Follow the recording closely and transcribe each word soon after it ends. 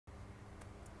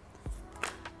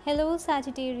Hello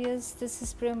Sagittarius, this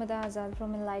is Priyamada Azad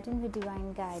from Enlightened with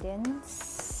Divine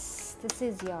Guidance. This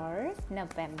is your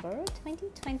November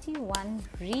 2021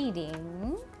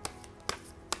 reading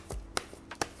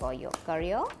for your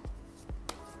career,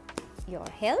 your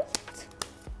health,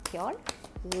 your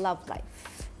love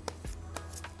life.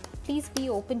 Please be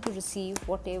open to receive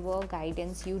whatever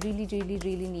guidance you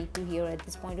really need to hear at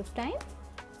this point of time.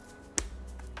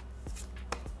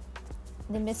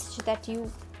 The message that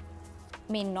you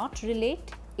may not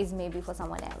relate is maybe for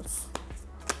someone else.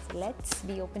 So let's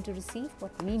be open to receive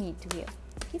what we need to hear.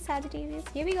 Okay, Sagittarius,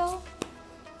 here we go.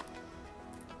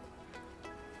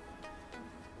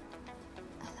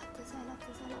 I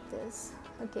love this.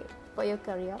 Okay, for your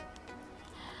career,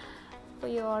 for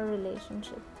your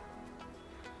relationship,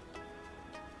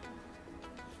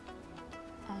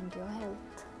 and your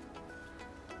health.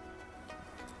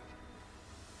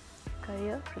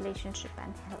 Career, relationship,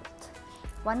 and health.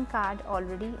 One card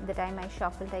already, the time I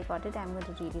shuffled, I got it. I'm going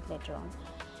to read it later on.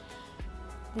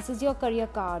 This is your career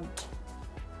card.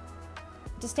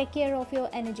 Just take care of your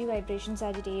energy vibration,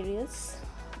 Sagittarius.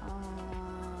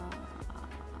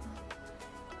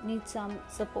 Need some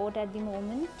support at the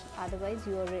moment. Otherwise,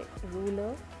 you are a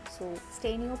ruler. So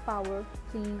stay in your power,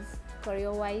 please.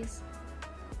 Career-wise,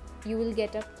 you will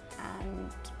get up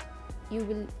and you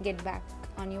will get back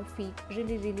on your feet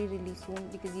really soon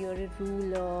because you are a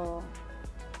ruler.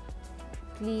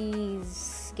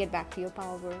 Please get back to your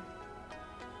power.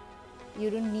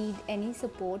 You don't need any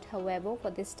support, however,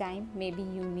 for this time. Maybe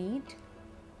you need,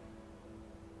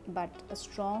 but a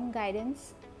strong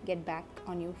guidance. Get back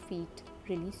on your feet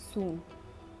really soon.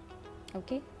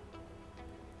 Okay?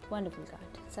 Wonderful card,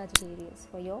 Sagittarius.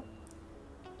 For your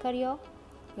career,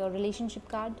 your relationship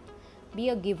card, be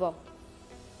a giver.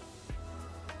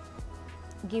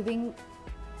 Giving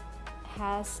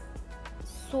has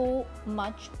so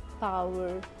much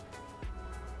power.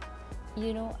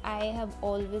 You know, I have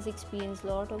always experienced a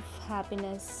lot of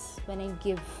happiness when I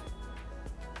give.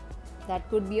 That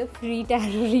could be a free tarot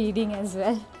reading as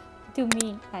well to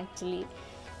me, actually.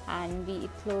 And be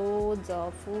it clothes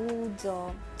or foods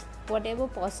or whatever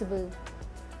possible,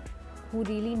 who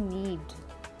really need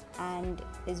and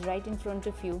is right in front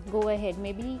of you. Go ahead,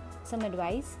 maybe some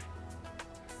advice.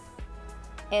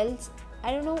 Else,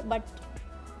 I don't know, but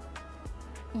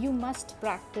you must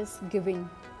practice giving.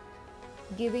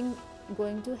 Giving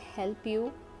going to help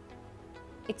you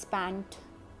expand.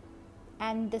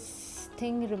 And this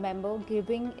thing, remember,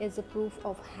 giving is a proof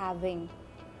of having.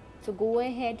 So go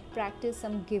ahead, practice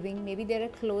some giving. Maybe there are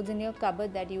clothes in your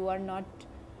cupboard that you are not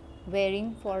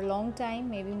wearing for a long time,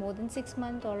 maybe more than 6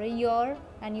 months or a year,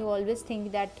 and you always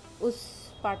think that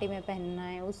उस party में पहनना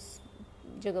है, उस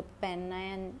जगह पे पहनना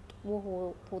है, and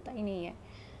वो होता ही नहीं है.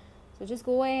 So just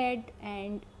go ahead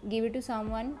and give it to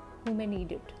someone who may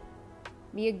need it.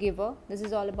 Be a giver. This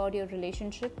is all about your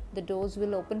relationship. The doors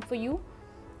will open for you,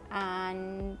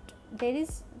 and there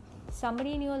is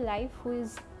somebody in your life who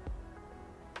is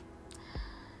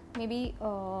maybe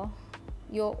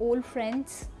your old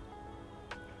friends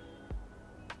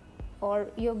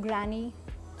or your granny,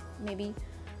 maybe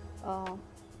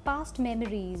past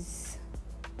memories,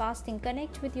 past thing.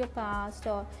 Connect with your past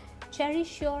or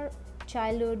cherish your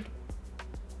childhood.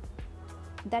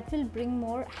 That will bring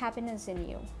more happiness in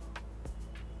you.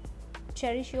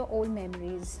 Cherish your old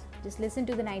memories. Just listen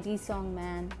to the 90s song,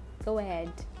 man. Go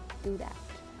ahead, do that.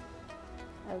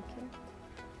 Okay.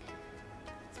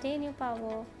 Stay in your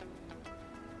power.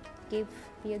 Give,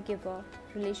 be a giver.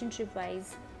 Relationship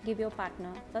wise, give your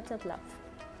partner lots of love.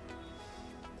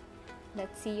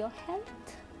 Let's see your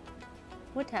health.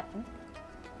 What happened?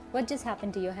 What just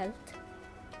happened to your health?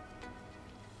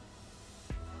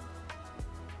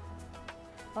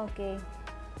 Okay,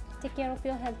 take care of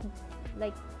your health.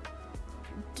 Like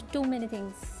too many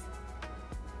things.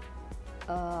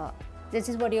 This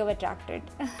is what you have attracted.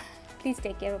 Please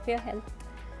take care of your health.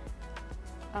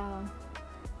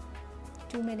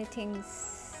 Too many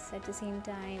things at the same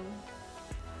time.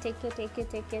 Take care.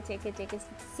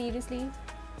 Seriously,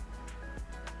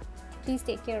 please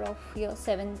take care of your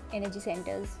 7 energy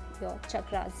centers, your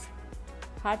chakras.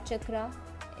 Heart chakra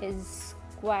is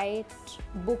quite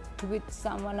booked with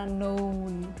someone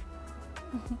unknown.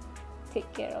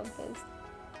 Take care of this.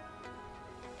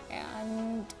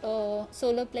 And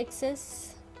solar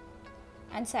plexus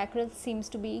and sacral seems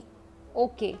to be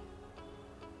okay.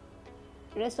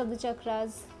 Rest of the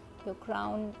chakras, your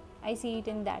crown, I see it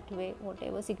in that way.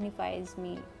 Whatever signifies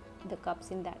me, the cups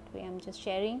in that way. I'm just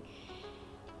sharing.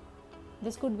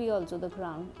 This could be also the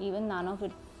crown. Even none of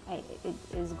it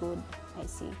is good, I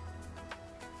see.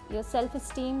 Your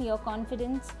self-esteem, your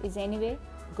confidence is anyway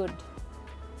good.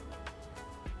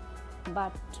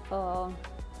 but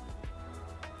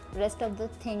rest of the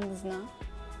things na,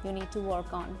 you need to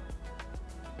work on.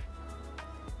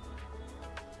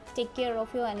 Take care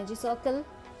of your energy circle.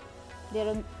 There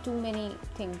are too many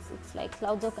things. It's like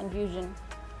clouds of confusion.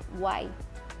 Why?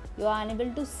 You are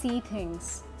unable to see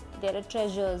things. There are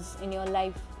treasures in your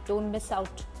life. Don't miss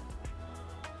out.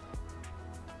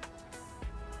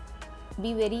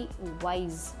 Be very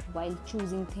wise while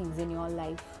choosing things in your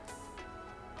life.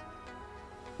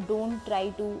 Don't try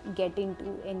to get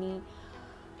into any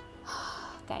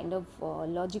kind of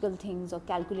logical things or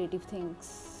calculative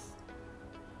things.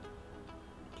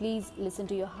 Please listen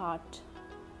to your heart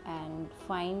and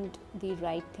find the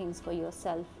right things for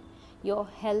yourself. Your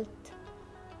health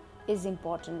is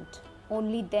important.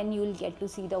 Only then you will get to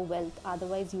see the wealth.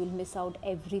 Otherwise, you will miss out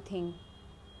everything.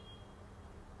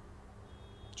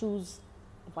 Choose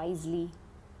wisely.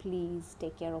 Please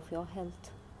take care of your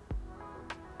health.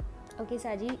 Okay,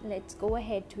 Saji, let's go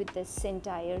ahead with this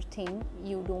entire thing.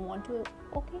 You don't want to?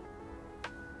 Okay.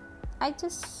 I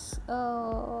just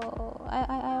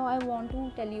I want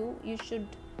to tell you, you should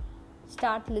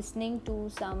start listening to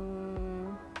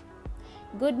some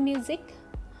good music,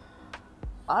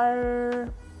 or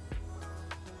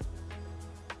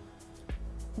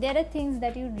there are things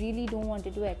that you really don't want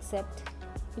to accept.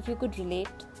 If you could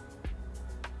relate,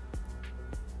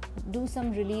 do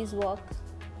some release work,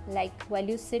 like while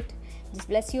you sit, just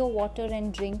bless your water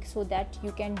and drink, so that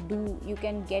you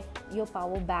can get your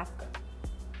power back.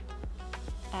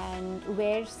 And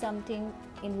wear something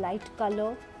in light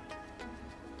color.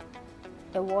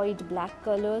 Avoid black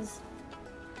colors.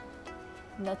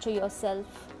 Nurture yourself.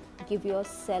 Give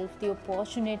yourself the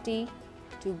opportunity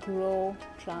to grow,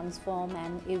 transform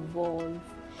and evolve.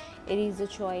 It is a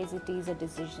choice, it is a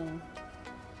decision.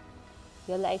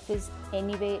 Your life is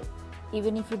anyway,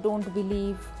 even if you don't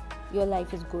believe, your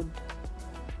life is good.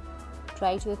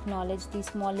 Try to acknowledge these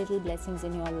small little blessings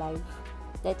in your life.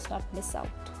 Let's not miss out.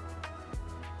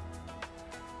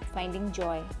 Finding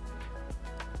joy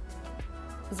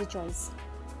is a choice.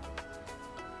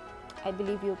 I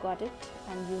believe you got it,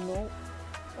 and you know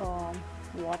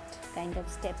what kind of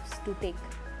steps to take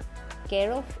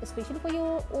care of, especially for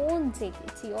your own sake.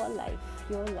 It's your life,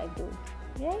 dude.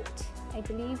 Right? I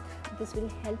believe this will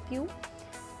help you,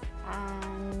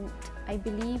 and I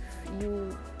believe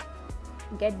you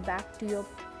get back to your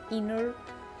inner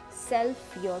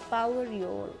self, your power,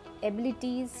 your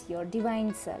abilities, your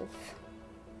divine self.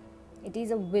 It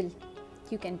is a will.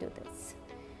 You can do this.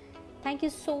 Thank you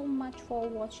so much for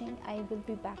watching. I will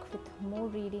be back with more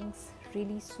readings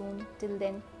really soon. Till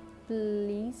then,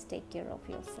 please take care of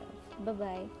yourself.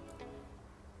 Bye-bye.